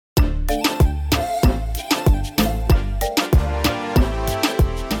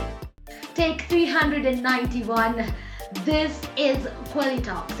Take 391. This is Quelly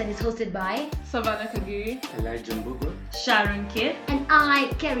Talks and it's hosted by Savannah Kagiri, Elijah Mbugo, Sharon Kidd, and I,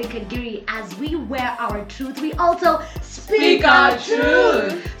 Kerry Kagiri. As we wear our truth, we also Speak our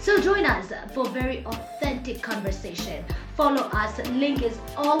truth. So join us for very authentic conversation. Follow us. Link is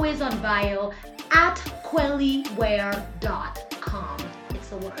always on bio at quellyware.com. It's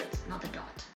the words, not the dot.